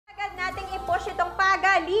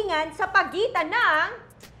pagbabalingan sa pagitan ng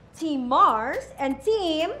Team Mars and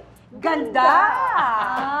Team Ganda!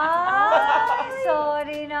 Ay,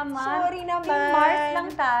 sorry naman. Sorry naman. Team Mars lang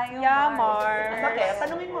tayo. Yeah, Mars. Bakit?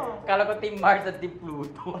 Tanungin mo. Kala ko Team Mars at Team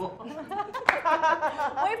Pluto.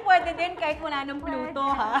 Uy, pwede din kahit wala ng Pluto,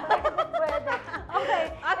 ha? Pwede. Okay.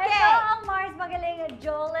 Okay. Ito ang Mars magaling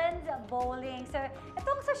jolens bowling. So,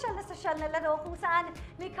 itong social na laro kung saan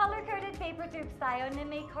may color-coded paper tubes tayo na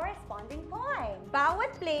may corresponding point.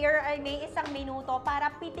 Bawat player ay may isang minuto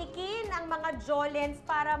para pitikin ang mga jolens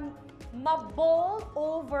para ma-bowl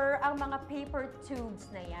over ang mga paper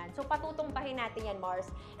tubes na yan. So, patutumbahin natin yan,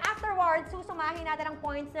 Mars. Afterwards, susumahin natin ang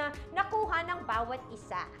points na nakuha ng bawat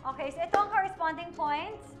isa. Okay, so ito ang corresponding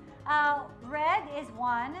points. Red is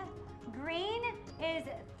 1, green is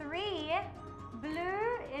 3, blue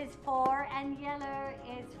is 4, and yellow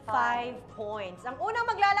is 5. 5 points. Ang unang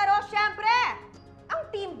maglalaro, syempre, ang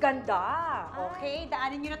Team Ganda. Okay,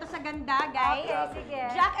 daanin nyo na to sa Ganda, guys. Okay, sige.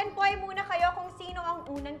 Jack and Poy muna kayo kung sino ang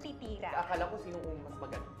unang titira. Akala ko sinong mas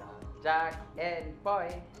maganda. Jack and Poy,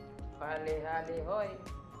 hali-hali hoy.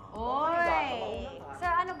 Oy! So,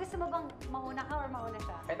 ano gusto mo bang mauna ka or mauna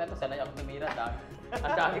siya? Kahit ano, sanay ako tumira.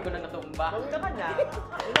 Ang dami ko na natumba. Mauna ka na.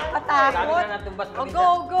 Ang dami Patakot. ko na natumba sa Oh, kabila. go,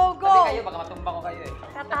 go, go! Kasi kayo, baka matumba ko kayo eh.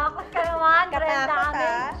 Katakot ka naman, Brenda Katakot,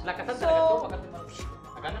 Mage. Lakasan So, talaga to.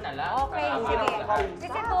 Ganun na lang. Okay, Para sige. lahat.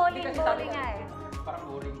 Kasi bowling nga eh. Parang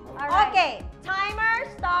boring. Alright. Okay, timer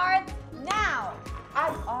starts now.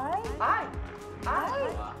 Ay! Ay! Ay! Ay!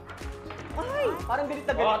 Ay! Parang galit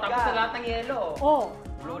na Oh, galit tapos ka. sa lahat ng yelo. Oh!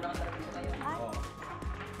 Blow na ang sarapin na yun. Oh.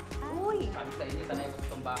 Uy! Sabi sa inyo, sanay ako sa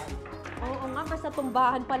tumbahan. Oo nga, basta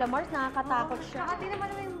tumbahan pala, Mars, nakakatakot siya. Saka tingnan mo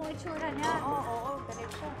naman yung itsura niya. Oo,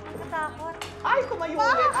 diretso. Nakatakot. Ay! Kumayo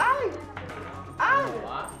ulit! Ay! Ay!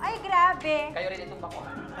 Ah, Ay, grabe! kayo rin itumba ko.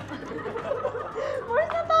 Mars,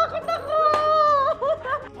 natakot ako!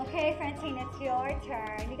 Okay, Francine, it's your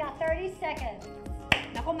turn. You got 30 seconds.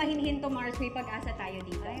 Naku, mahinhin to, Mars. May pag-asa tayo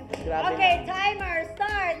dito. Grabe Okay, na. timer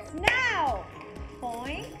starts now!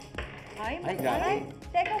 Point. Ay, Ay, grabe. grabe.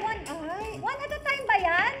 Teka, one at a time ba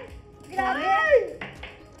yan? Grabe. Ay!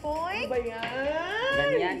 Point. Ano ba yan?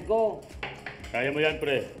 Ganyan, go. Kaya mo yan,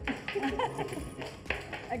 pre.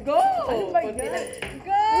 Go! Ano ba yan?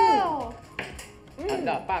 Go! Ang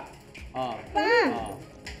dapak. Oh. Pa! Oh.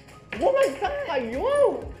 Bumagsak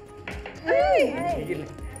kayo! Ay! Tigil.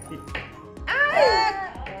 Ay!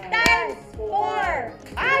 Times 4!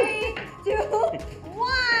 Ay! 3, 2, 1!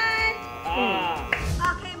 Ah!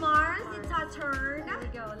 Okay, Mars, it's our turn. Here we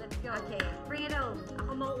go, let's go. Okay, bring it home.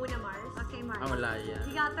 Ako mauuna, Mars. Okay, Mark. Ah, wala yan.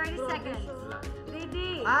 You got 30 seconds. Wala yan.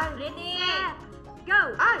 Ready? Ay! Ready? Set. Go!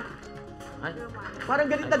 Ay! Ay. Go, Mars. Parang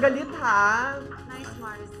galit na galit, ha? Nice,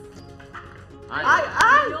 Mars. Ay!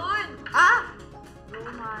 Ay! Yun! Ah! Go,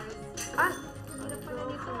 Mars. Ah! Hirap pala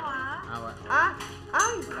nito, ah. Awa. Ah!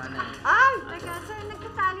 Ay! Wala na eh. Ay! Teka, sir,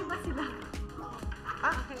 nagkatali ba sila?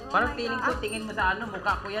 Ah! Okay, oh Parang my feeling God. ko, tingin mo sa ano,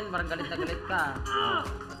 mukha ko yan, parang galit na galit ka. Oh.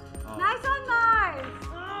 Oh. Nice one, Mars!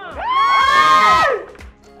 Ay!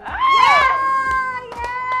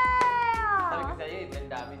 Yeah! Sabi ko sa'yo,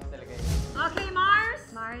 Brenda Mage talaga yun. Okay, Mars.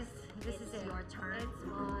 Mars, this is it. Your turn. It's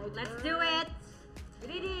my Let's turn. do it.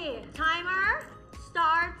 Ready? Timer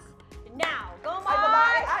starts now. Go, Ay, babae!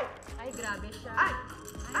 Mars! Ay! Ay, grabe siya. Ay!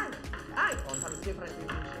 Ay! Ay! Oh, sabi ko sa'yo, Francine.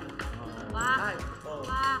 Wak. Ay! Oh.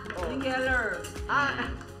 Wak. Oh. Yung yeller. Ah!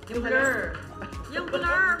 Yung blur. Yung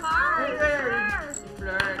blur, Mars. Blur. Yung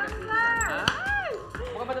blur kasi.